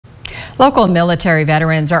Local military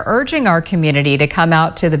veterans are urging our community to come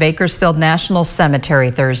out to the Bakersfield National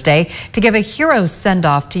Cemetery Thursday to give a hero's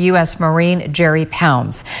send-off to U.S. Marine Jerry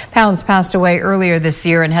Pounds. Pounds passed away earlier this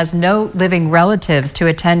year and has no living relatives to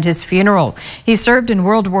attend his funeral. He served in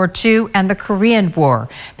World War II and the Korean War.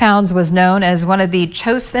 Pounds was known as one of the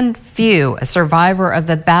chosen few, a survivor of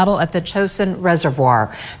the battle at the Chosin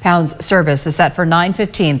Reservoir. Pounds' service is set for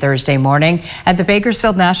 9:15 Thursday morning at the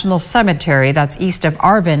Bakersfield National Cemetery, that's east of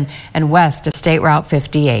Arvin and west of State Route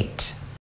 58.